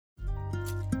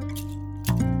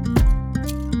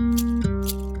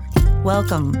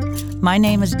Welcome. My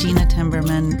name is Gena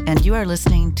Timberman, and you are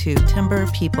listening to Timber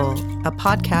People, a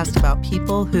podcast about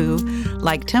people who,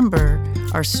 like timber,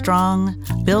 are strong,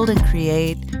 build and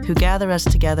create, who gather us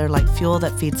together like fuel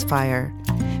that feeds fire.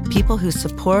 People who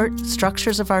support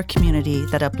structures of our community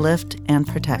that uplift and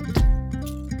protect.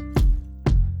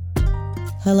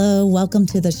 Hello, welcome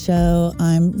to the show.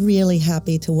 I'm really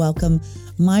happy to welcome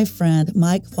my friend,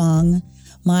 Mike Hoang.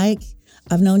 Mike,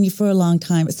 I've known you for a long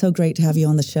time. It's so great to have you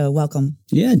on the show. Welcome.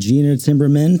 Yeah, Gena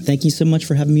Timberman, thank you so much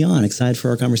for having me on. Excited for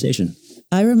our conversation.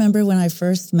 I remember when I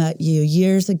first met you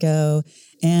years ago,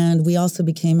 and we also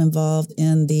became involved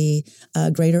in the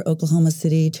Greater Oklahoma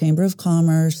City Chamber of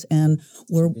Commerce, and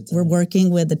we're working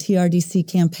with the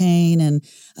TRDC campaign, and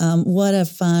what a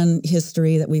fun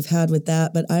history that we've had with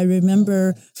that. But I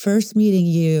remember first meeting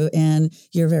you, and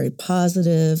you're very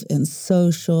positive and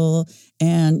social,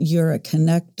 and you're a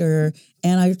connector.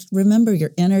 And I remember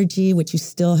your energy, which you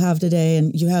still have today,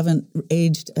 and you haven't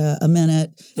aged a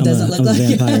minute. It doesn't look like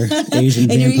a vampire, Asian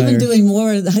and vampire. You're even doing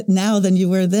more now than you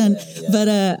were then. Yeah.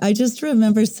 But I just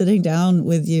remember sitting down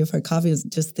with you for coffee,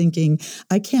 just thinking,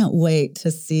 I can't wait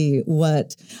to see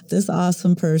what this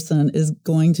awesome person is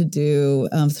going to do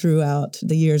throughout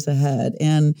the years ahead.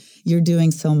 And you're doing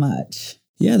so much.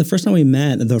 Yeah, the first time we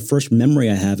met, the first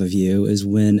memory I have of you is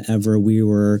whenever we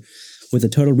were with the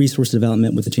Total Resource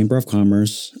Development with the Chamber of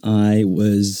Commerce. I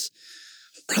was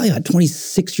probably about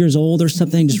 26 years old or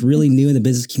something, just really new in the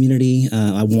business community.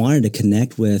 I wanted to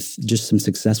connect with just some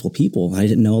successful people. I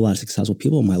didn't know a lot of successful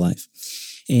people in my life.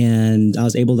 And I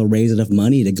was able to raise enough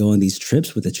money to go on these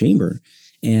trips with the Chamber.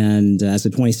 And as a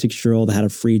 26-year-old, I had a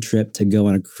free trip to go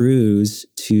on a cruise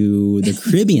to the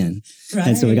Caribbean. Right.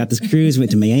 And so we got this cruise, went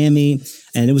to Miami,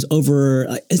 and it was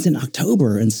it's in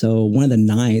October. And so one of the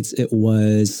nights, it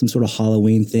was some sort of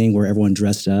Halloween thing where everyone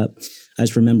dressed up. I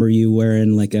just remember you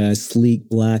wearing like a sleek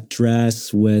black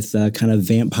dress with kind of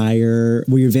vampire.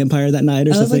 Were you a vampire that night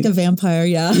or something? I was like a vampire,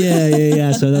 yeah.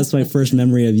 Yeah. So that's my first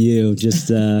memory of you, just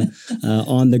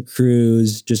on the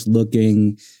cruise, just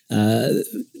looking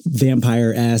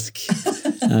vampire-esque,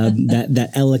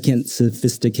 that elegant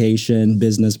sophistication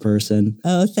business person.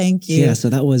 Oh, thank you. Yeah, so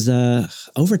that was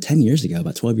over 10 years ago,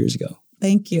 about 12 years ago.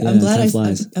 Thank you. Yeah,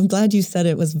 I'm glad you said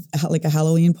it was like a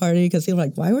Halloween party, because people were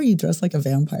like, why were you dressed like a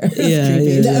vampire? Yeah,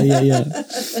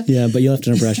 but you left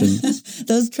an impression.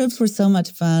 Those trips were so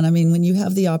much fun. I mean, when you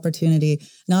have the opportunity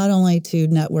not only to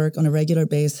network on a regular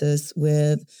basis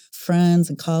with friends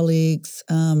and colleagues,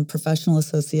 professional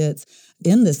associates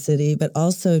in the city, but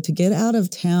also to get out of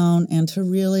town and to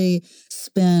really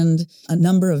spend a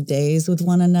number of days with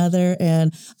one another.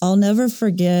 And I'll never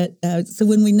forget, so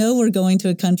when we know we're going to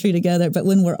a country together, but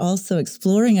when we're also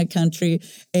exploring a country,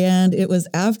 and it was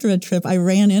after a trip, I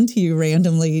ran into you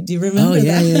randomly. Do you remember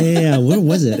that? Yeah. Where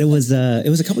was it? It was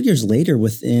a couple years later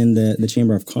within the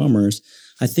Chamber of Commerce.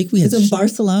 I think we had... It was in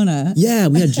Barcelona. Yeah,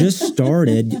 we had just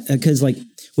started, because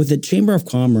with the Chamber of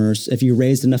Commerce, if you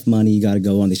raised enough money, you got to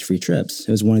go on these free trips.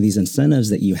 It was one of these incentives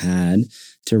that you had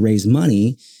to raise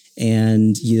money,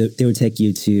 and they would take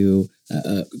you to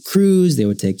a cruise, they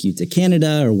would take you to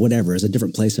Canada or whatever. It's a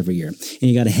different place every year. And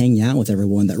you got to hang out with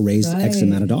everyone that raised X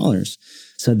amount of dollars.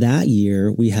 So that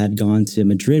year, we had gone to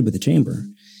Madrid with the Chamber.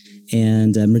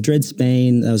 And Madrid,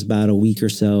 Spain, that was about a week or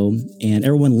so. And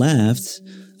everyone left.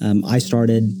 I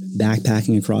started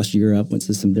backpacking across Europe, went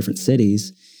to some different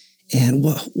cities. And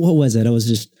what was it? I was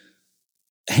just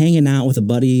hanging out with a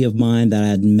buddy of mine that I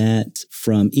had met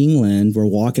from England. We're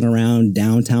walking around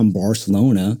downtown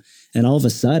Barcelona, and all of a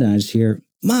sudden I just hear,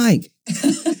 Mike.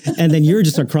 And then you're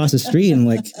just across the street, and I'm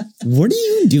like, what are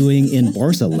you doing in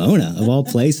Barcelona, of all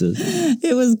places?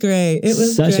 It was great. It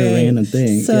was such a random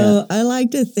thing. So I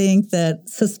like to think that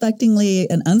suspectingly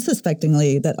and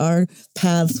unsuspectingly that our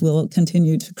paths will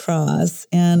continue to cross.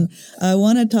 And I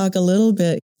want to talk a little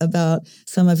bit about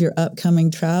some of your upcoming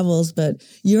travels, but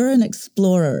you're an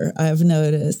explorer, I've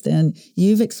noticed, and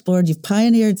you've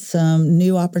pioneered some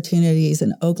new opportunities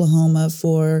in Oklahoma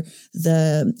for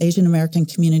the Asian American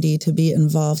community to be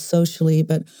involved socially,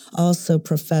 but also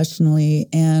professionally.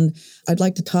 And I'd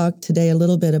like to talk today a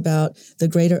little bit about the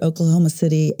Greater Oklahoma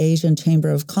City Asian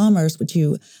Chamber of Commerce, which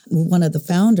you were one of the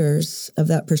founders of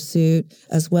that pursuit,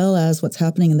 as well as what's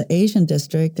happening in the Asian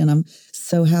district. And I'm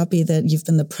so happy that you've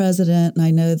been the president. And I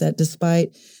know that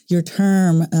despite your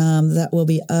term that will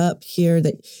be up here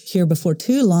before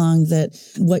too long, that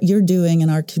what you're doing in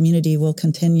our community will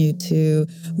continue to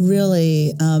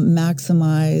really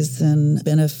maximize and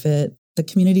benefit the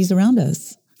communities around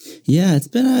us. Yeah, it's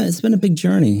been a big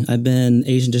journey. I've been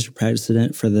Asian District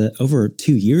President for over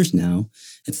 2 years now.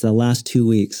 It's the last 2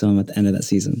 weeks, so I'm at the end of that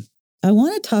season. I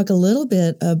want to talk a little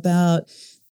bit about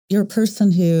you're a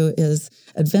person who is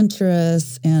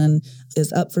adventurous and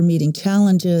is up for meeting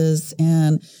challenges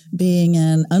and being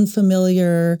in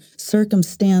unfamiliar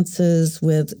circumstances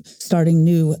with starting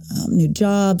new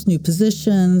jobs, new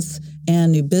positions,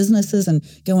 and new businesses, and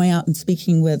going out and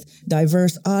speaking with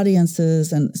diverse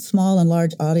audiences and small and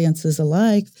large audiences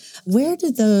alike. Where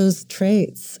did those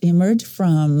traits emerge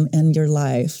from in your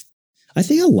life? I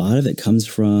think a lot of it comes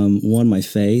from, one, my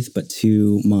faith, but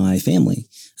two, my family.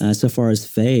 So far as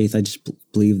faith, I just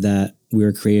believe that we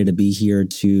were created to be here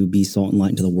to be salt and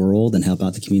light into the world and help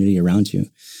out the community around you.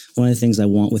 One of the things I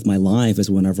want with my life is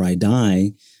whenever I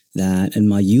die, that in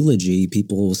my eulogy,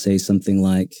 people will say something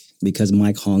like, because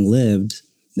Mike Hoang lived,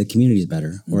 the community's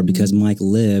better, or because Mike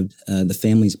lived, the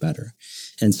family's better.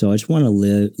 And so I just want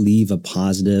to leave a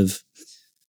positive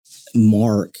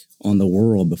mark on the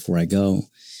world before I go.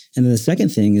 And then the second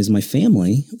thing is my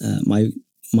family.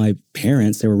 My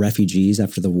parents, they were refugees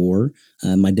after the war.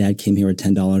 My dad came here with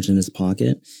 $10 in his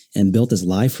pocket and built his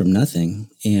life from nothing.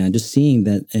 And just seeing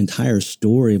that entire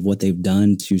story of what they've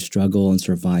done to struggle and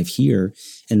survive here,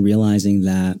 and realizing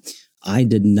that I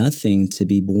did nothing to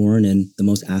be born in the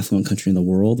most affluent country in the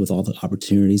world with all the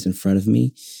opportunities in front of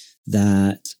me,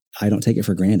 that I don't take it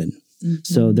for granted.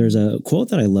 So there's a quote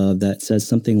that I love that says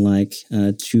something like,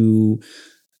 to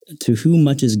whom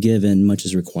much is given, much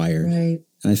is required. Right.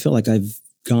 And I feel like I've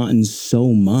gotten so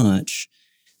much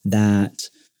that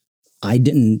I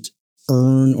didn't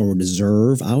earn or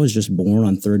deserve. I was just born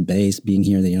on third base being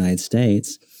here in the United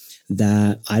States,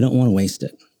 that I don't want to waste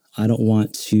it. I don't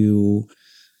want to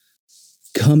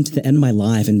come to the end of my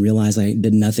life and realize I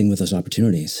did nothing with those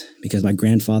opportunities, because my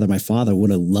father would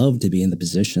have loved to be in the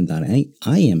position that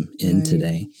I am in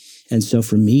today. And so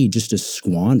for me, just to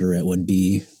squander it would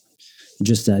be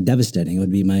just devastating. It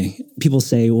would be people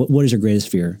say, what is your greatest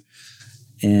fear?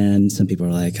 And some people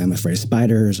are like, I'm afraid of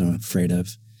spiders, I'm afraid of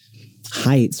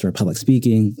heights or public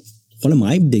speaking. One of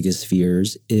my biggest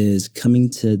fears is coming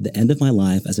to the end of my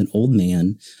life as an old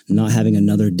man, not having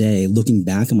another day, looking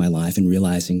back at my life and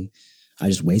realizing I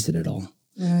just wasted it all.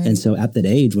 Right. And so at that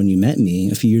age, when you met me,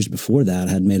 a few years before that,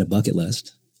 I had made a bucket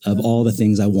list of all the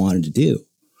things I wanted to do.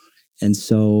 And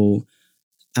so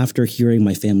after hearing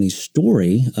my family's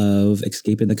story of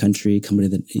escaping the country, coming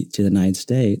to the United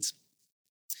States,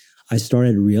 I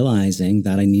started realizing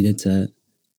that I needed to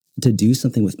do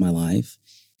something with my life.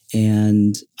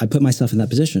 And I put myself in that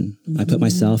position. I put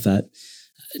myself at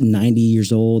 90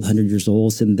 years old, 100 years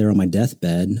old, sitting there on my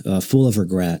deathbed, full of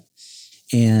regret.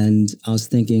 And I was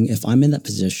thinking, if I'm in that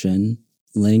position,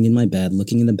 laying in my bed,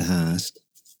 looking in the past,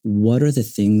 what are the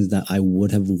things that I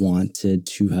would have wanted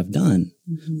to have done?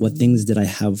 What things would I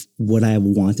have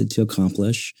wanted to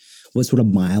accomplish? What sort of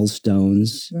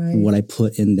milestones would I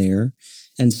put in there?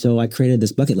 And so I created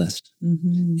this bucket list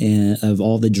and of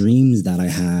all the dreams that I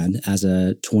had as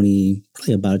probably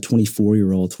about a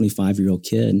 24-year-old, 25-year-old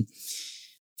kid,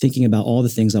 thinking about all the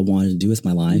things I wanted to do with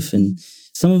my life. And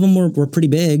some of them were pretty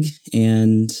big.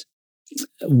 And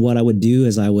what I would do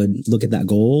is I would look at that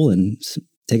goal and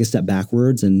take a step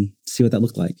backwards and see what that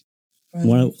looked like.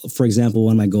 Right. For example,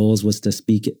 one of my goals was to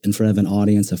speak in front of an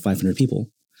audience of 500 people.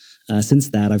 Since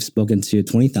that, I've spoken to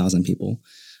 20,000 people.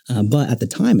 But at the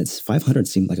time, 500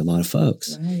 seemed like a lot of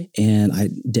folks. Right. And I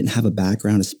didn't have a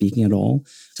background of speaking at all.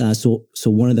 So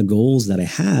one of the goals that I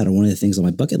had, or one of the things on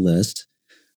my bucket list,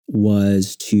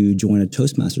 was to join a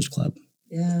Toastmasters club.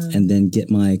 Yeah. And then get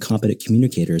my competent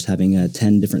communicators having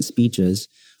 10 different speeches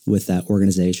with that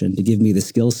organization to give me the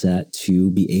skill set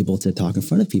to be able to talk in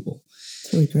front of people.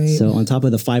 That's really great. So on top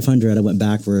of the 500, I went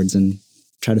backwards and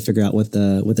tried to figure out what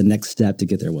the next step to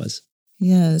get there was.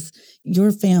 Yes.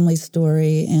 Your family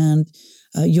story and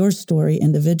your story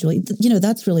individually,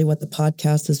 that's really what the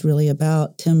podcast is really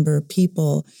about. Timber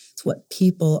people. It's what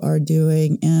people are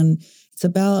doing. And it's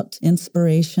about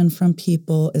inspiration from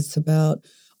people. It's about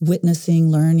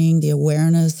witnessing, learning, the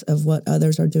awareness of what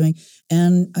others are doing.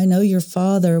 And I know your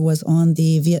father was on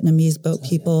the Vietnamese Boat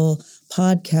People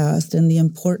podcast, and the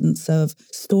importance of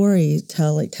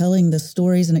storytelling, telling the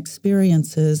stories and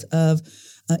experiences of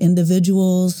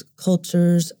individuals,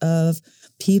 cultures, of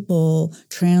people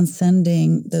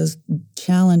transcending those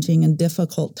challenging and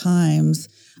difficult times,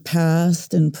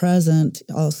 past and present,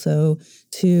 also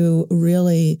to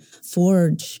really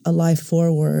forge a life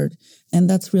forward. And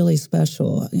that's really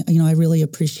special. I really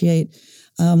appreciate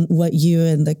what you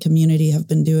and the community have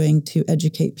been doing to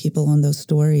educate people on those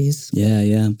stories.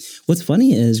 Yeah. What's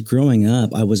funny is growing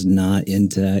up, I was not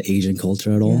into Asian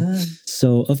culture at all. Yeah.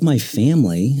 So of my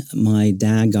family, my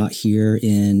dad got here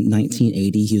in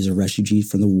 1980. He was a refugee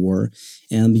from the war,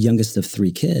 and I'm the youngest of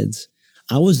 3 kids.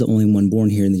 I was the only one born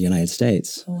here in the United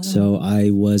States. Oh, wow. So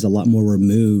I was a lot more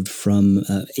removed from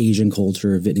Asian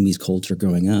culture, Vietnamese culture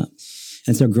growing up.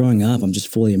 And so growing up, I'm just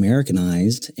fully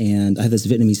Americanized. And I have this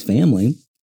Vietnamese family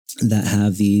that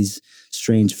have these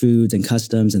strange foods and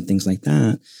customs and things like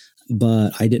that.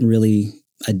 But I didn't really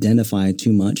identify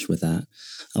too much with that.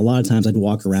 A lot of times I'd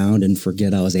walk around and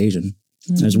forget I was Asian.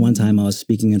 Mm-hmm. There's one time I was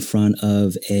speaking in front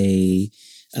of a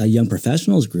young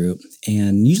professionals group.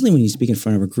 And usually when you speak in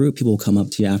front of a group, people will come up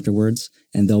to you afterwards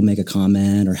and they'll make a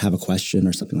comment or have a question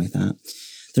or something like that.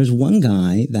 There's one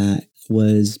guy that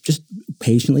was just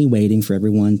patiently waiting for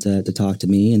everyone to talk to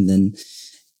me. And then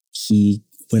he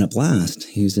went up last.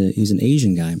 He was an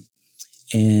Asian guy.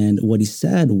 And what he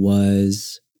said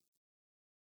was,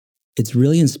 it's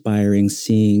really inspiring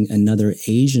seeing another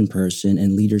Asian person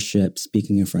in leadership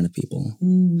speaking in front of people.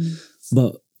 Mm.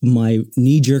 But my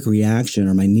knee-jerk reaction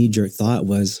or my knee-jerk thought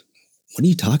was, what are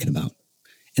you talking about?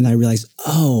 And I realized,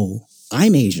 oh,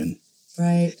 I'm Asian.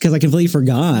 Right. Because I completely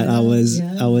forgot I was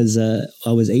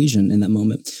Asian in that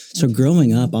moment. So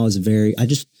growing up, I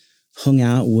just hung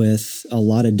out with a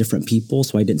lot of different people.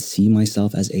 So I didn't see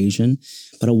myself as Asian.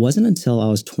 But it wasn't until I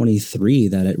was 23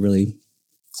 that it really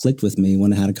clicked with me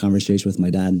when I had a conversation with my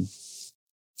dad.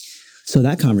 So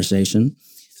that conversation,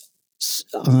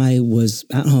 I was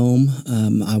at home.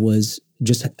 I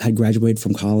had graduated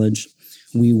from college.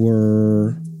 We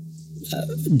were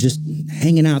just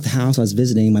hanging out at the house. I was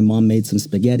visiting. My mom made some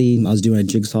spaghetti. I was doing a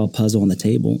jigsaw puzzle on the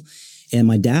table. And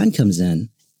my dad comes in.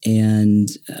 And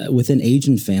within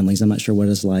Asian families, I'm not sure what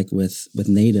it's like with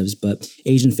natives, but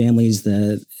Asian families,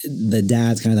 the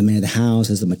dad's kind of the man of the house,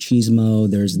 has the machismo.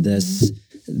 There's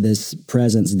this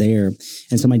presence there.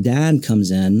 And so my dad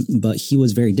comes in, but he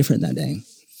was very different that day.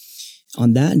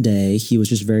 On that day, he was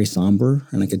just very somber,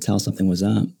 and I could tell something was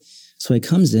up. So he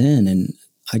comes in, and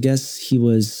I guess he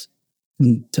was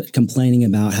complaining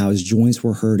about how his joints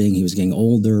were hurting. He was getting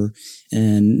older.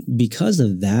 And because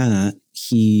of that,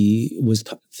 he was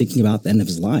thinking about the end of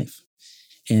his life.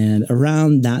 And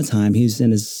around that time, he was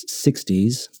in his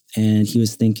 60s, and he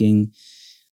was thinking,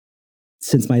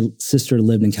 since my sister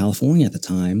lived in California at the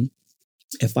time,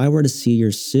 if I were to see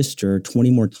your sister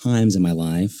 20 more times in my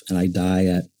life and I die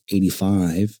at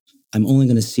 85, I'm only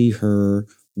going to see her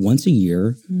once a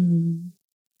year. Mm.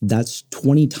 That's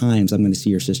 20 times I'm going to see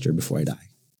your sister before I die.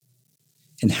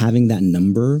 And having that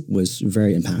number was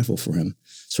very impactful for him.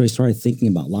 So he started thinking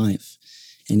about life.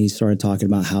 And he started talking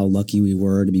about how lucky we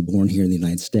were to be born here in the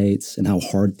United States and how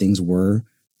hard things were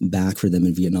back for them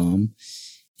in Vietnam.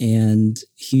 And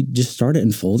he just started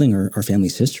unfolding our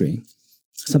family's history.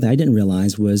 Something I didn't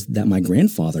realize was that my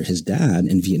grandfather, his dad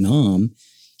in Vietnam,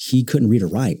 he couldn't read or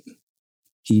write.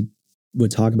 He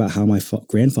would talk about how my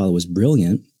grandfather was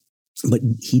brilliant, but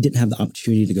he didn't have the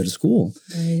opportunity to go to school.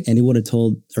 Right. And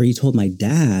he told my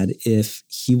dad if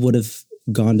he would have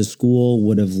gone to school,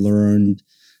 would have learned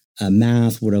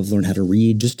math, would have learned how to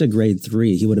read, just a grade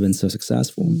 3, he would have been so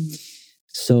successful. Mm.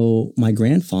 So my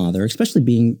grandfather, especially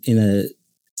being in a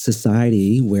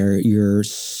society where you're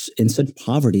in such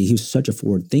poverty, he was such a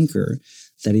forward thinker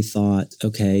that he thought,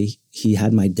 okay, he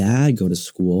had my dad go to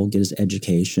school, get his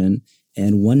education,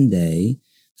 and one day,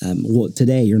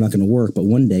 today you're not going to work, but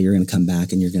one day you're going to come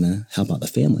back and you're going to help out the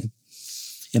family.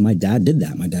 And my dad did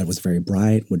that. My dad was very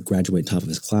bright, would graduate top of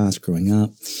his class growing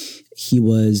up. He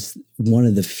was one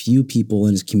of the few people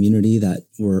in his community that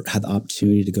had the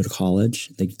opportunity to go to college.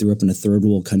 They grew up in a third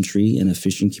world country in a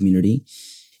fishing community.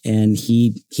 And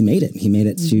he made it. He made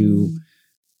it to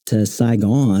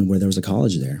Saigon, where there was a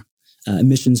college there.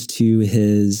 Admissions to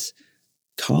his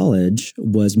college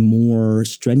was more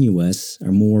strenuous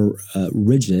or more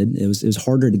rigid. It was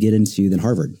harder to get into than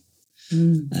Harvard.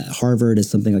 Harvard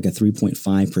is something like a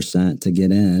 3.5% to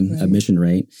get in, right, admission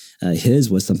rate. His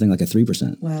was something like a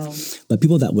 3%. Wow. But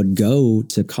people that would go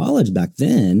to college back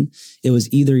then, it was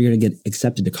either you're going to get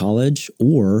accepted to college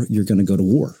or you're going to go to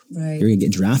war. Right. You're going to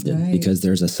get drafted because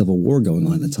there's a civil war going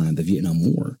on at the time, the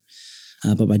Vietnam War.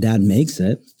 But my dad makes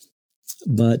it.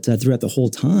 But throughout the whole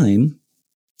time,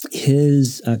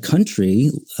 his country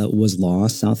was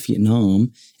lost, South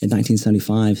Vietnam, in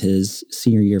 1975, his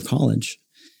senior year of college.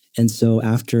 And so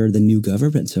after the new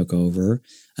government took over,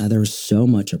 there was so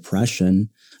much oppression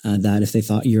that if they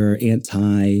thought you're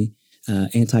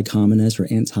anti-communist or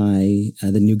anti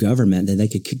the new government, then they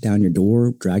could kick down your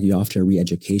door, drag you off to a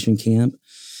re-education camp.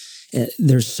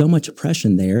 There's so much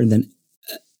oppression there. And then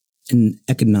and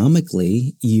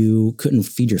economically, you couldn't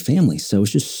feed your family. So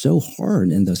it's just so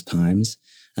hard in those times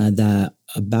that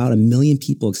about 1 million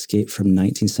people escaped from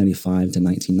 1975 to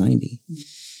 1990.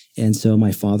 And so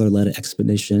my father led an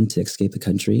expedition to escape the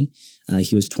country.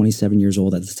 He was 27 years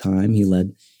old at the time. He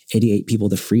led 88 people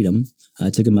to freedom.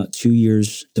 It took him about 2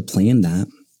 years to plan that.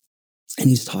 And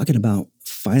he's talking about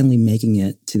finally making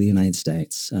it to the United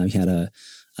States. He had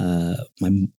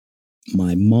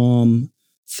my mom,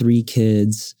 3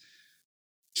 kids.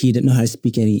 He didn't know how to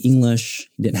speak any English.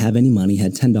 He didn't have any money. He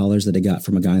had $10 that he got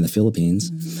from a guy in the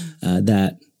Philippines.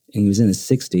 And he was in his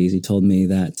 60s. He told me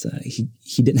that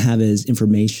he didn't have his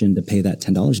information to pay that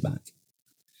 $10 back.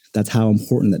 That's how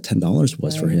important that $10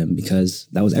 was for him, because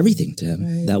that was everything to him.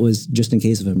 Right. That was just in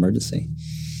case of emergency.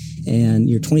 And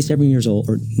you're 27 years old,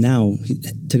 or now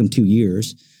it took him 2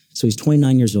 years. So he's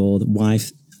 29 years old,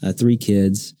 wife, 3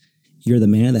 kids. You're the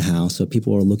man of the house, so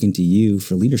people are looking to you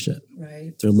for leadership.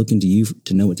 Right. They're looking to you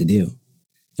to know what to do.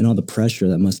 And all the pressure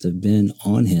that must have been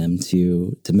on him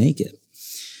to make it.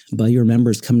 But he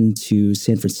remembers coming to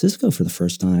San Francisco for the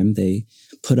first time. They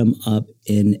put him up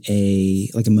in a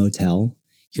motel.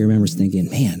 He remembers thinking,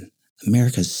 man,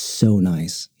 America's so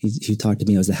nice. He talked to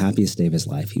me. It was the happiest day of his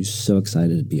life. He was so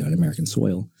excited to be on American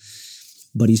soil.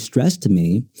 But he stressed to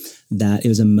me that it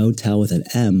was a motel with an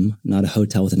M, not a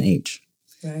hotel with an H.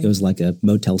 Right. It was like a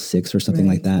Motel 6 or something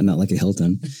like that, not like a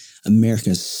Hilton.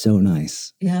 America's so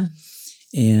nice. Yeah.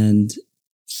 And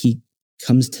he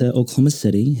comes to Oklahoma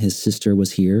City. His sister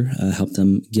was here, helped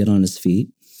him get on his feet.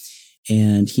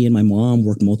 And he and my mom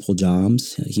worked multiple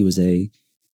jobs. He was a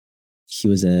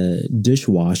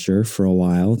dishwasher for a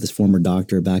while. This former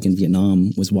doctor back in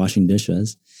Vietnam was washing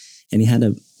dishes. And he had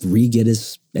to re-get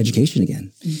his education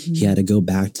again. Mm-hmm. He had to go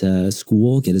back to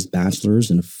school, get his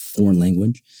bachelor's in a foreign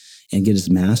language, and get his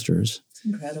master's. It's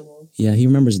incredible. Yeah, he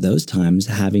remembers those times,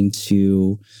 having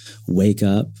to wake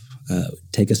up,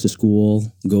 take us to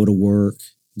school, go to work,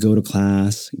 go to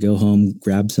class, go home,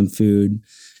 grab some food,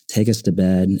 take us to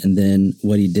bed. And then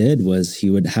what he did was he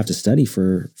would have to study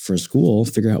for school,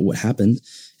 figure out what happened.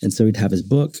 And so he'd have his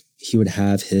book, he would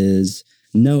have his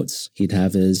notes, he'd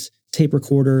have his tape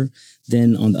recorder.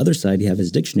 Then on the other side, he'd have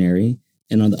his dictionary.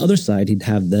 And on the other side, he'd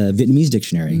have the Vietnamese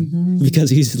dictionary because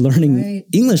he's learning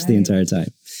English the entire time.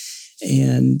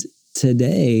 And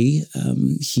today,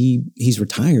 he's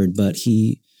retired, but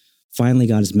he finally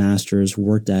got his master's,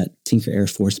 worked at Tinker Air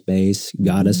Force Base,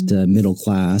 got us to middle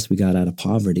class. We got out of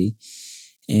poverty.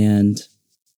 And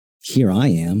here I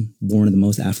am, born in the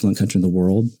most affluent country in the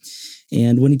world.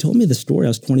 And when he told me the story, I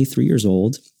was 23 years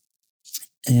old.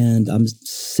 And I'm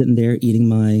sitting there eating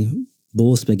my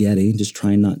bowl of spaghetti, just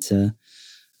trying not to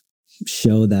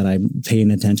show that I'm paying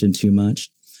attention too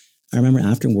much. I remember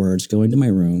afterwards going to my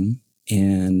room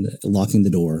and locking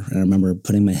the door. And I remember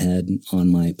putting my head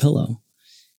on my pillow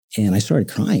and I started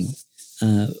crying.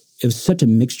 It was such a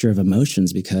mixture of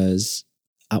emotions because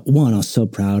one, I was so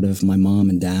proud of my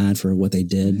mom and dad for what they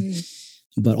did,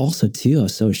 but also too, I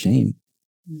was so ashamed.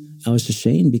 I was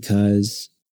ashamed because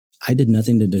I did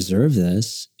nothing to deserve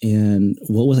this. And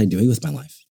what was I doing with my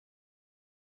life?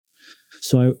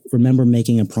 So I remember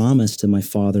making a promise to my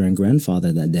father and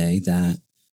grandfather that day that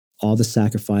all the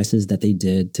sacrifices that they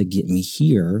did to get me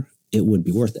here, it would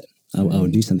be worth it. I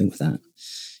would do something with that.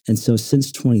 And so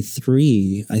since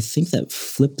 23, I think that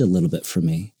flipped a little bit for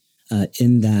me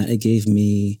in that it gave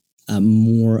me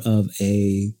more of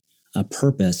a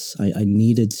purpose. I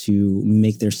needed to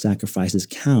make their sacrifices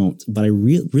count, but I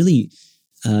really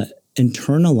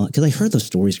internalized, because I heard those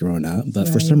stories growing up, but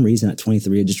for some reason at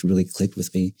 23, it just really clicked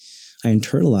with me. I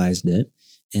internalized it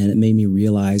and it made me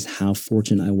realize how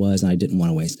fortunate I was and I didn't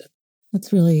want to waste it.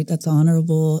 That's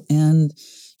honorable. And,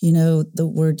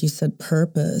 the word you said,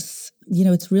 purpose,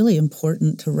 it's really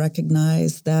important to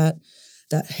recognize that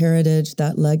heritage,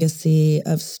 that legacy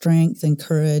of strength and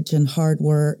courage and hard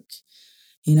work.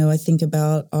 I think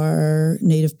about our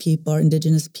Native people, our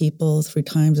Indigenous people through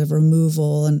times of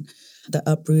removal and the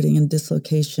uprooting and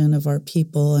dislocation of our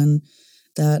people and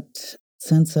that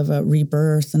sense of a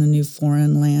rebirth in a new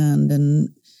foreign land and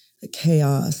the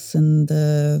chaos and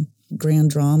the grand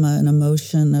drama and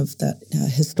emotion of that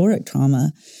historic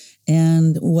trauma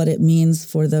and what it means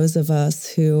for those of us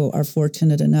who are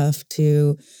fortunate enough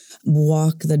to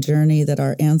walk the journey that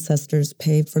our ancestors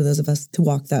paved for those of us to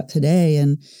walk that today.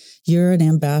 And you're an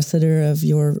ambassador of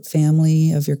your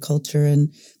family, of your culture,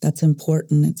 and that's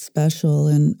important. It's special.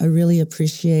 And I really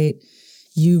appreciate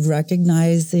you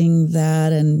recognizing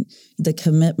that and the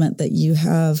commitment that you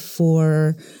have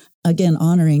for, again,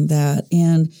 honoring that.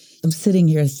 And I'm sitting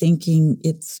here thinking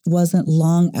it wasn't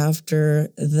long after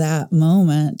that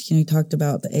moment, you talked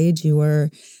about the age you were.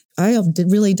 I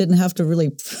really didn't have to really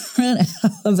print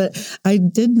out of it. I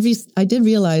did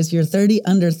realize you're 30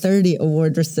 Under 30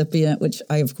 award recipient, which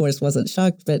I, of course, wasn't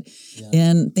shocked. But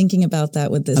in thinking about that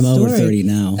with this I'm story. over 30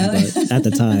 now, but at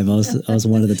the time, I was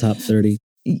one of the top 30.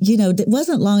 It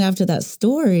wasn't long after that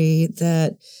story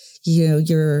that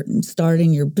you're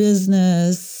starting your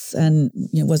business, and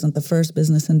it wasn't the first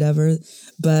business endeavor,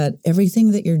 but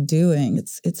everything that you're doing,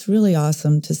 it's really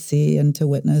awesome to see and to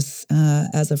witness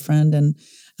as a friend and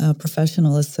a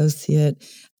professional associate.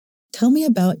 Tell me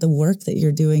about the work that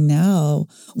you're doing now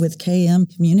with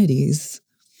KM Communities.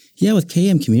 Yeah, with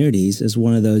KM Communities is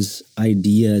one of those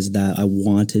ideas that I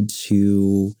wanted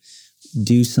to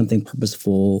do something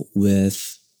purposeful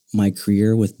with my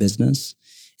career, with business.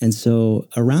 And so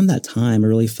around that time, I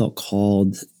really felt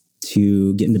called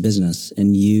to get into business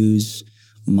and use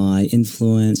my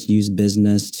influence, use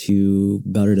business to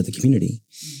better to the community.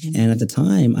 Mm-hmm. And at the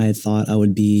time, I had thought I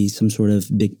would be some sort of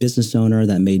big business owner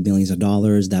that made millions of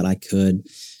dollars, that I could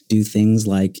do things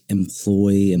like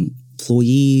employees,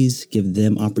 give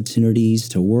them opportunities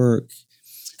to work,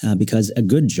 because a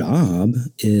good job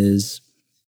it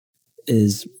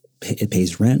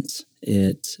pays rent,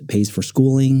 it pays for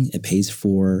schooling, it pays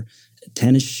for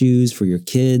tennis shoes for your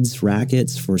kids,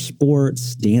 rackets for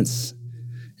sports, dance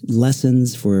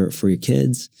lessons for your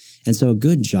kids. And so a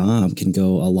good job can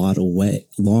go a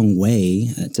long way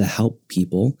to help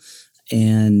people.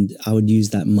 And I would use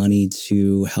that money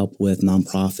to help with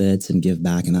nonprofits and give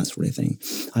back and that sort of thing.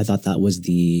 I thought that was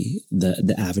the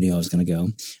avenue I was going to go.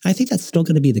 I think that's still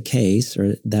going to be the case,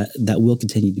 or that will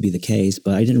continue to be the case.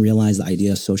 But I didn't realize the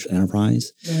idea of social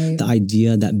enterprise, right. The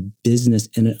idea that business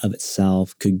in and of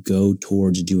itself could go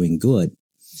towards doing good.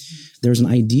 There's an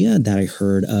idea that I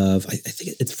heard of, I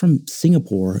think it's from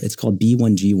Singapore. It's called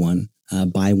B1G1,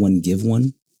 Buy One, Give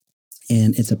One.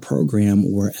 And it's a program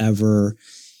wherever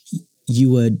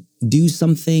you would do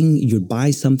something, you would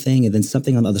buy something, and then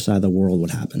something on the other side of the world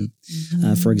would happen.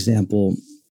 Mm-hmm. For example,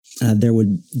 there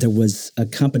was a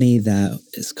company that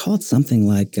is called something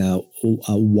like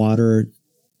water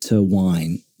to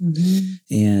wine.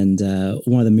 Mm-hmm. And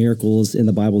one of the miracles in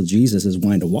the Bible, Jesus, is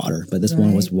wine to water, but this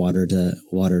one was water to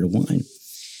wine.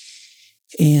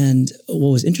 And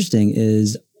what was interesting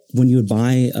is when you would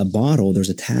buy a bottle, there's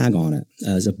a tag on it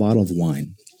as a bottle of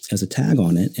wine. There's a tag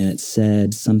on it, and it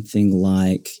said something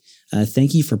like,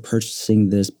 thank you for purchasing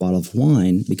this bottle of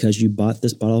wine. Because you bought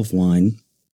this bottle of wine,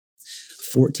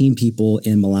 14 people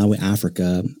in Malawi,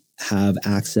 Africa have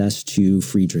access to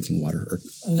free drinking water,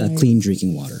 or clean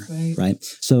drinking water, right?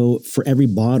 So for every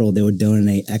bottle, they would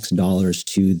donate X dollars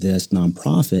to this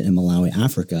nonprofit in Malawi,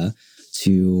 Africa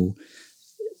to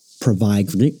provide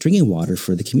drinking water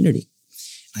for the community.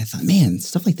 I thought, man,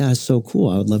 stuff like that is so cool.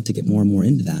 I would love to get more and more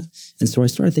into that. And so I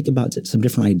started thinking about some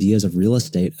different ideas of real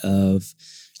estate, of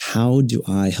how do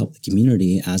I help the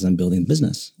community as I'm building a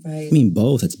business? Right. I mean,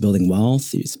 both. It's building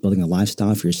wealth, it's building a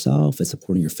lifestyle for yourself, it's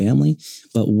supporting your family.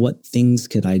 But what things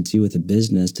could I do with a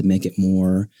business to make it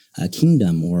more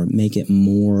kingdom, or make it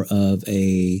more of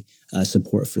a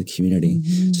support for the community?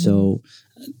 Mm-hmm. So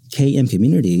KM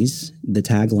Communities, the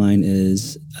tagline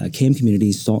is KM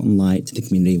Communities, salt and light to the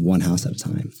community, one house at a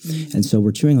time. Mm-hmm. And so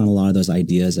we're chewing on a lot of those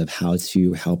ideas of how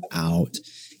to help out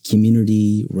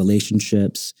community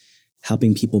relationships,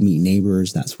 helping people meet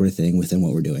neighbors, that sort of thing within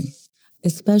what we're doing.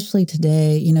 Especially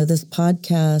today, this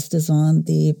podcast is on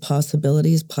the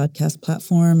Possibilities podcast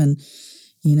platform, and,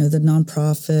 the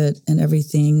nonprofit and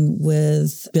everything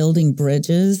with building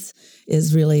bridges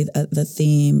is really the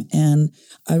theme. And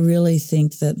I really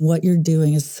think that what you're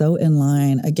doing is so in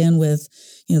line, again, with,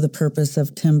 the purpose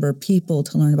of Timber People,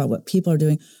 to learn about what people are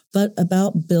doing, but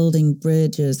about building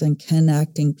bridges and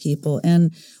connecting people.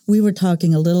 And we were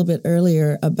talking a little bit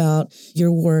earlier about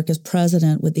your work as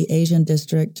president with the Asian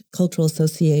District Cultural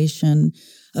Association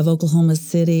of Oklahoma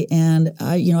City. And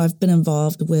I've been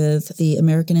involved with the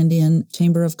American Indian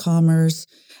Chamber of Commerce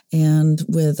and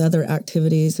with other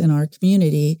activities in our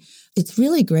community. It's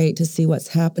really great to see what's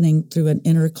happening through an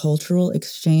intercultural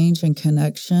exchange and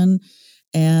connection,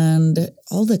 and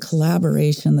all the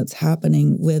collaboration that's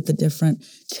happening with the different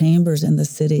chambers in the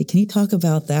city. Can you talk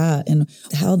about that and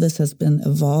how this has been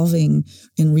evolving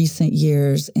in recent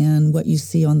years and what you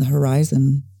see on the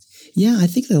horizon? Yeah, I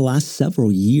think the last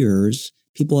several years,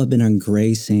 people have been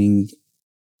embracing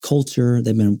culture.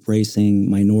 They've been embracing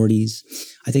minorities.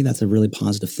 I think that's a really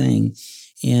positive thing.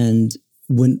 And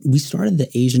when we started the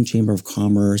Asian Chamber of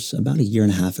Commerce about a year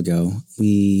and a half ago,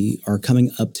 we are coming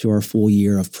up to our full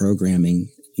year of programming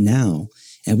now.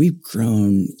 And we've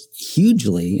grown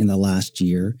hugely in the last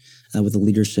year with the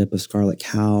leadership of Scarlett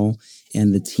Cow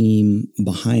and the team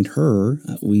behind her.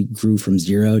 We grew from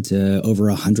 0 to over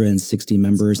 160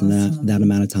 members in that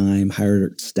amount of time,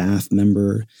 hired a staff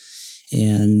member,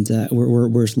 and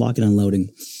we're locking and unloading.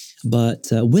 But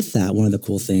with that, one of the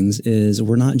cool things is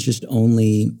we're not just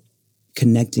only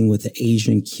connecting with the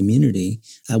Asian community,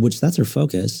 which that's our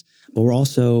focus. But we're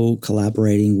also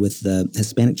collaborating with the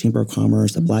Hispanic Chamber of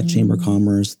Commerce, the Black Chamber of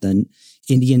Commerce, the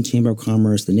Indian Chamber of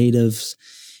Commerce, the Natives.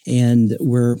 And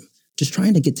we're just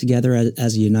trying to get together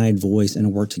as a united voice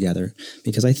and work together.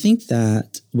 Because I think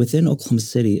that within Oklahoma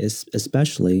City,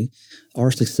 especially, our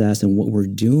success and what we're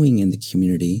doing in the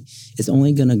community is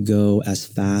only going to go as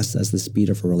fast as the speed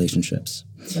of our relationships.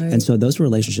 Right. And so those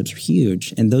relationships are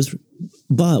huge.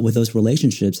 But with those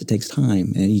relationships, it takes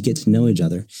time and you get to know each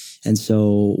other. And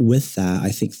so with that, I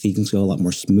think things go a lot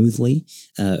more smoothly.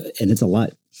 And it's a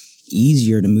lot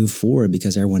easier to move forward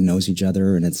because everyone knows each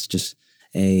other, and it's just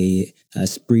a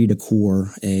esprit de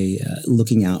corps,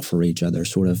 looking out for each other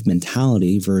sort of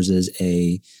mentality versus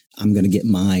I'm going to get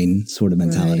mine sort of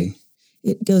mentality. Right.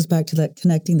 It goes back to that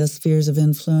connecting the spheres of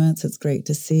influence. It's great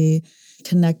to see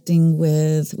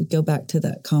we go back to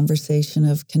that conversation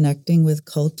of connecting with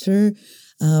culture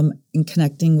and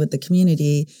connecting with the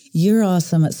community. You're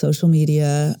awesome at social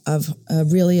media. I've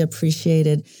really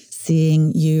appreciated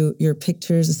seeing your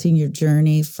pictures and seeing your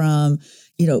journey from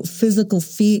physical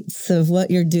feats of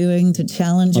what you're doing to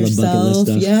challenge yourself.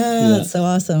 Yeah, that's so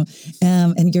awesome.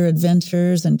 And your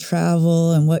adventures and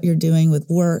travel and what you're doing with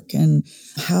work and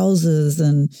houses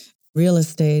and real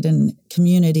estate and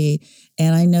community.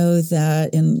 And I know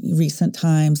that in recent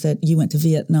times that you went to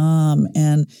Vietnam,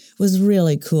 and it was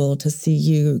really cool to see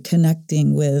you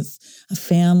connecting with a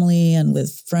family and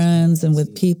with friends and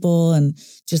with people and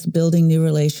just building new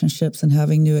relationships and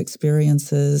having new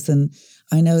experiences. And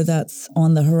I know that's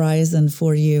on the horizon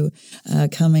for you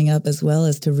coming up, as well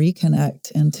as to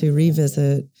reconnect and to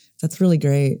revisit. That's really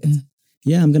great.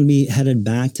 Yeah, I'm going to be headed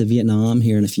back to Vietnam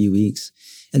here in a few weeks.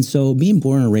 And so being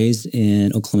born and raised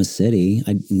in Oklahoma City,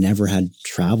 I never had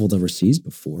traveled overseas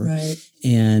before. Right.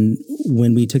 And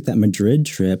when we took that Madrid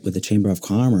trip with the Chamber of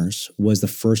Commerce was the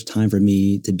first time for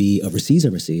me to be overseas.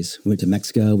 We went to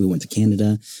Mexico, we went to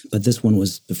Canada, but this one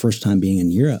was the first time being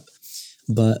in Europe.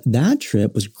 But that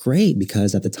trip was great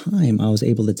because at the time I was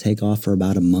able to take off for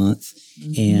about a month,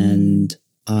 and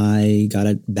I got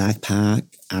a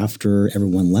backpack after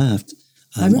everyone left.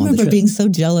 I remember being so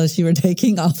jealous you were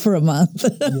taking off for a month.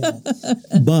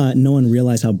 But no one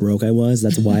realized how broke I was.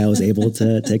 That's why I was able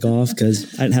to take off,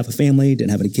 because I didn't have a family,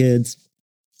 didn't have any kids.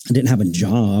 I didn't have a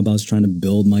job. I was trying to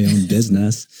build my own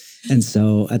business. And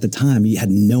so at the time, you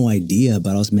had no idea,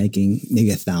 but I was making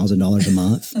maybe $1,000 a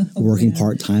month working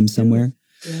part-time somewhere.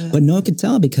 Yeah. But no one could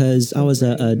tell because I was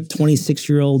a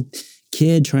 26-year-old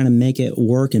kid trying to make it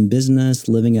work in business,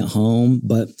 living at home.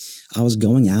 But I was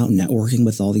going out networking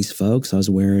with all these folks. I was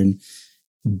wearing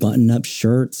button-up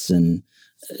shirts and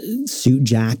suit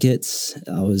jackets.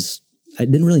 I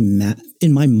didn't really,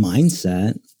 in my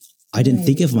mindset, I didn't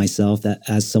think of myself that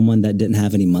as someone that didn't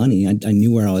have any money. I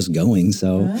knew where I was going,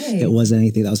 so it wasn't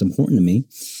anything that was important to me.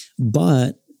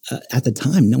 But at the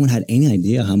time, no one had any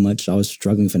idea how much I was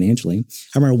struggling financially.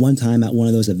 I remember one time at one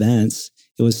of those events,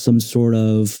 it was some sort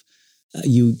of,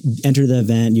 you enter the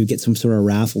event, you get some sort of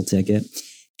raffle ticket,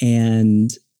 and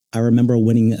I remember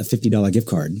winning a $50 gift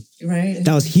card. Right.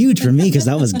 That was huge for me because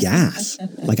that was gas.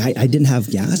 Like I didn't have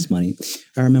gas money.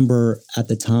 I remember at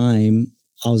the time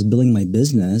I was building my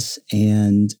business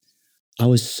and I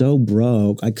was so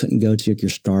broke. I couldn't go to your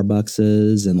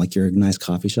Starbuckses and like your nice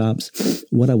coffee shops.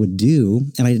 What I would do,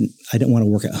 and I didn't want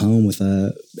to work at home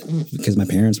because my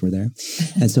parents were there.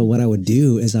 And so what I would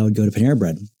do is I would go to Panera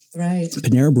Bread. Right.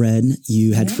 Panera Bread,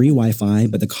 you had free Wi-Fi,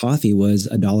 but the coffee was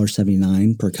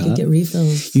 $1.79 per cup. You can get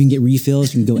refills. You can get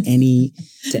refills. You can go to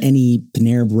any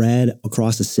Panera Bread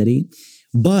across the city.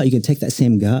 But you can take that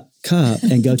same cup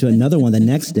and go to another one the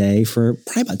next day for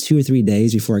probably about 2 or 3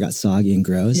 days before it got soggy and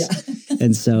gross. Yeah.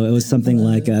 And so it was something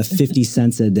like 50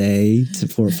 cents a day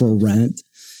for rent.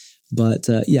 But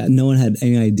no one had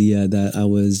any idea that I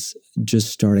was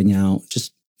just starting out,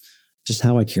 just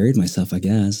how I carried myself, I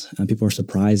guess. People are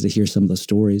surprised to hear some of the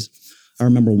stories. I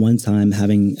remember one time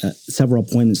having several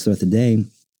appointments throughout the day.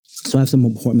 So I have some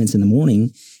appointments in the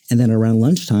morning. And then around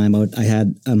lunchtime, I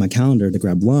had on my calendar to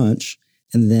grab lunch.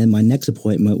 And then my next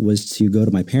appointment was to go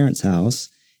to my parents' house.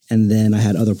 And then I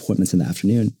had other appointments in the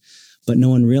afternoon. But no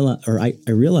one realized, or I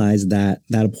realized that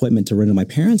appointment to run to my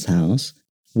parents' house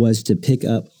was to pick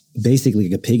up basically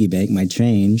like a piggy bank, my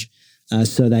change,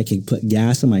 so that I could put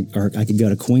gas in or I could go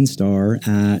to Coinstar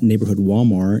at neighborhood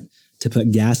Walmart to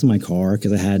put gas in my car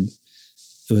because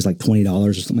it was like $20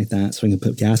 or something like that. So I can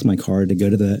put gas in my car to go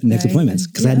to the next appointments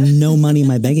because I had no money in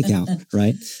my bank account,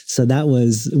 right? So that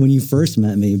was when you first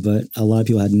met me, but a lot of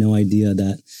people had no idea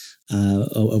that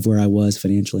of where I was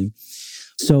financially.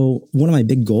 So one of my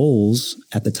big goals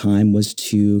at the time was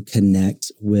to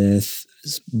connect with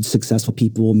successful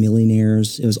people,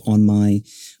 millionaires. It was on my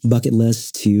bucket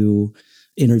list to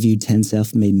interview 10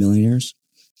 self-made millionaires.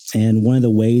 And one of the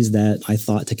ways that I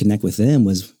thought to connect with them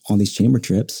was on these chamber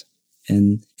trips.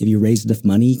 And if you raise enough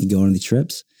money, you can go on these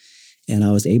trips. And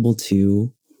I was able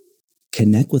to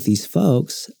connect with these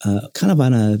folks kind of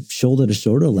on a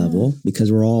shoulder-to-shoulder level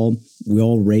because we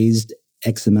all raised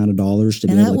X amount of dollars to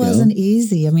be able to go. And that wasn't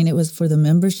easy. I mean, it was for the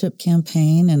membership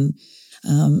campaign. And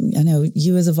I know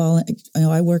you as a volunteer,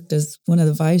 I worked as one of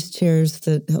the vice chairs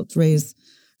that helped raise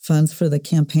funds for the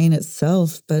campaign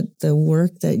itself. But the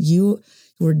work that you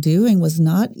were doing was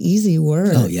not easy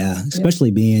work. Oh, yeah. Especially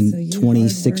being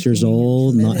 26 years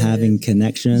old, not having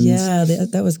connections. Yeah,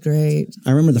 that was great.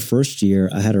 I remember the first year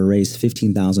I had to raise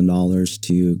 $15,000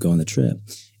 to go on the trip.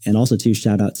 And also, too,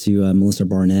 shout out to Melissa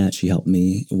Barnett. She helped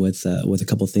me with a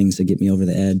couple of things to get me over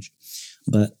the edge.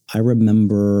 But I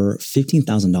remember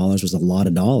 $15,000 was a lot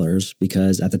of dollars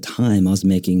because at the time I was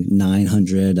making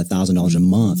 $900, $1,000 a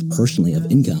month personally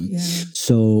of income. Yeah.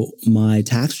 So my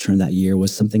tax return that year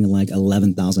was something like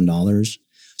 $11,000.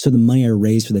 So the money I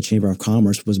raised for the Chamber of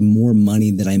Commerce was more money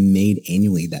than I made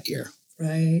annually that year.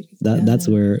 Right. That's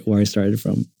where I started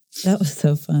from. That was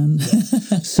so fun.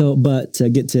 So, but to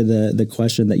get to the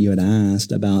question that you had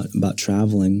asked about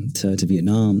traveling to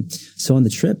Vietnam. So on the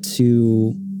trip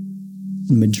to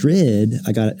Madrid,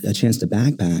 I got a chance to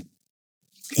backpack,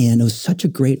 and it was such a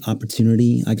great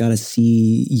opportunity. I got to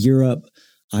see Europe.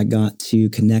 I got to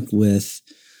connect with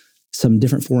some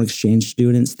different foreign exchange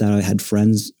students that I had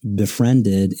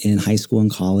befriended in high school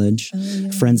and college,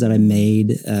 friends that I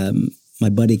made. My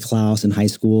buddy Klaus in high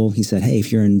school, he said, hey,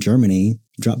 if you're in Germany,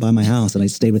 drop by my house. And I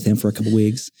stayed with him for a couple of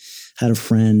weeks. Had a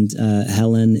friend,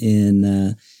 Helen,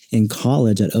 in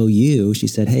college at OU. She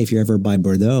said, hey, if you're ever by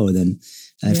Bordeaux, then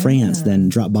France, then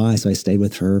drop by. So I stayed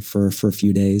with her for a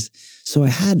few days. So I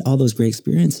had all those great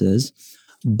experiences,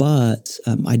 but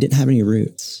I didn't have any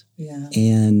roots. Yeah.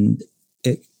 And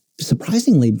it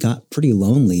surprisingly got pretty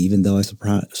lonely, even though I was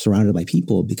surrounded by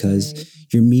people, because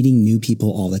you're meeting new people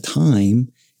all the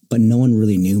time, but no one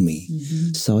really knew me.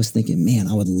 Mm-hmm. So I was thinking, man,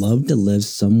 I would love to live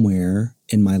somewhere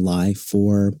in my life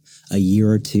for a year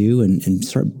or two and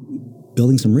start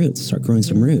building some roots, start growing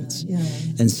some roots. Yeah.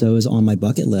 And so it was on my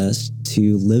bucket list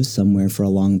to live somewhere for a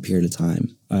long period of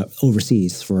time,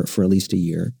 overseas for at least a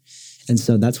year. And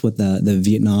so that's what the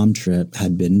Vietnam trip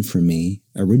had been for me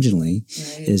originally,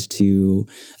 is to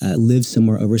live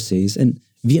somewhere overseas. And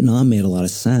Vietnam made a lot of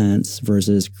sense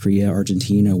versus Korea,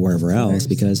 Argentina, wherever else,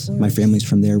 because my family's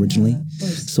from there originally. Yeah,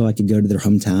 so I could go to their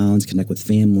hometowns, connect with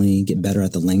family, get better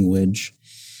at the language.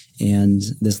 And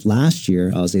this last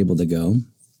year, I was able to go.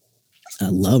 I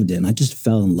loved it. And I just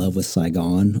fell in love with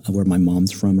Saigon, where my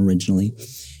mom's from originally.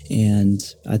 And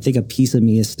I think a piece of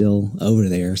me is still over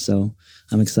there. So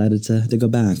I'm excited to go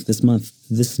back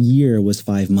this year was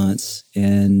 5 months.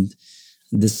 And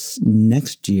this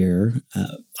next year,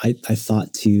 I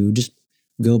thought to just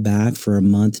go back for a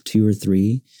month, 2 or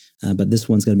 3. But this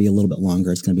one's going to be a little bit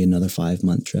longer. It's going to be another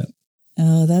 5-month trip.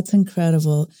 Oh, that's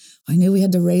incredible. I knew we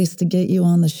had to race to get you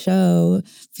on the show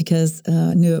because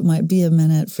I knew it might be a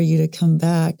minute for you to come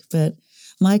back. But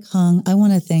Mike Hoang, I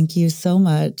want to thank you so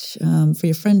much for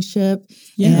your friendship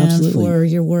and absolutely. For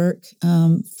your work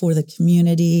for the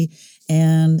community.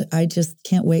 And I just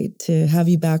can't wait to have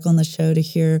you back on the show to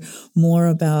hear more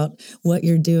about what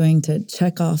you're doing to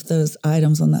check off those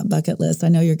items on that bucket list. I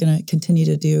know you're going to continue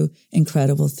to do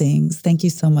incredible things. Thank you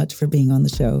so much for being on the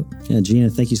show. Yeah, Gena,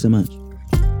 thank you so much.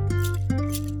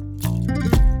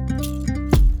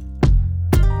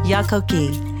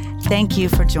 Yakoki, thank you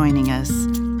for joining us.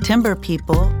 Timber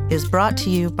People is brought to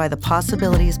you by the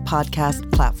Possibilities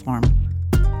Podcast platform.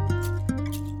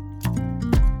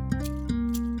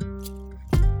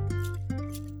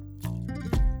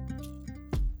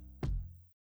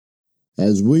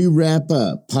 As we wrap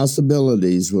up,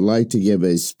 Possibilities would like to give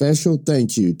a special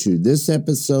thank you to this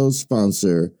episode's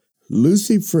sponsor,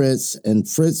 Lucy Fritz and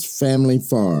Fritz Family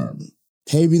Farm,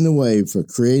 paving the way for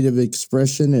creative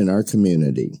expression in our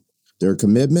community. Their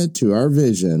commitment to our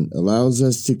vision allows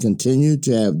us to continue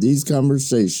to have these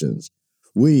conversations.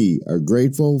 We are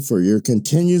grateful for your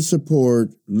continued support,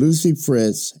 Lucy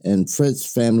Fritz and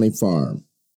Fritz Family Farm.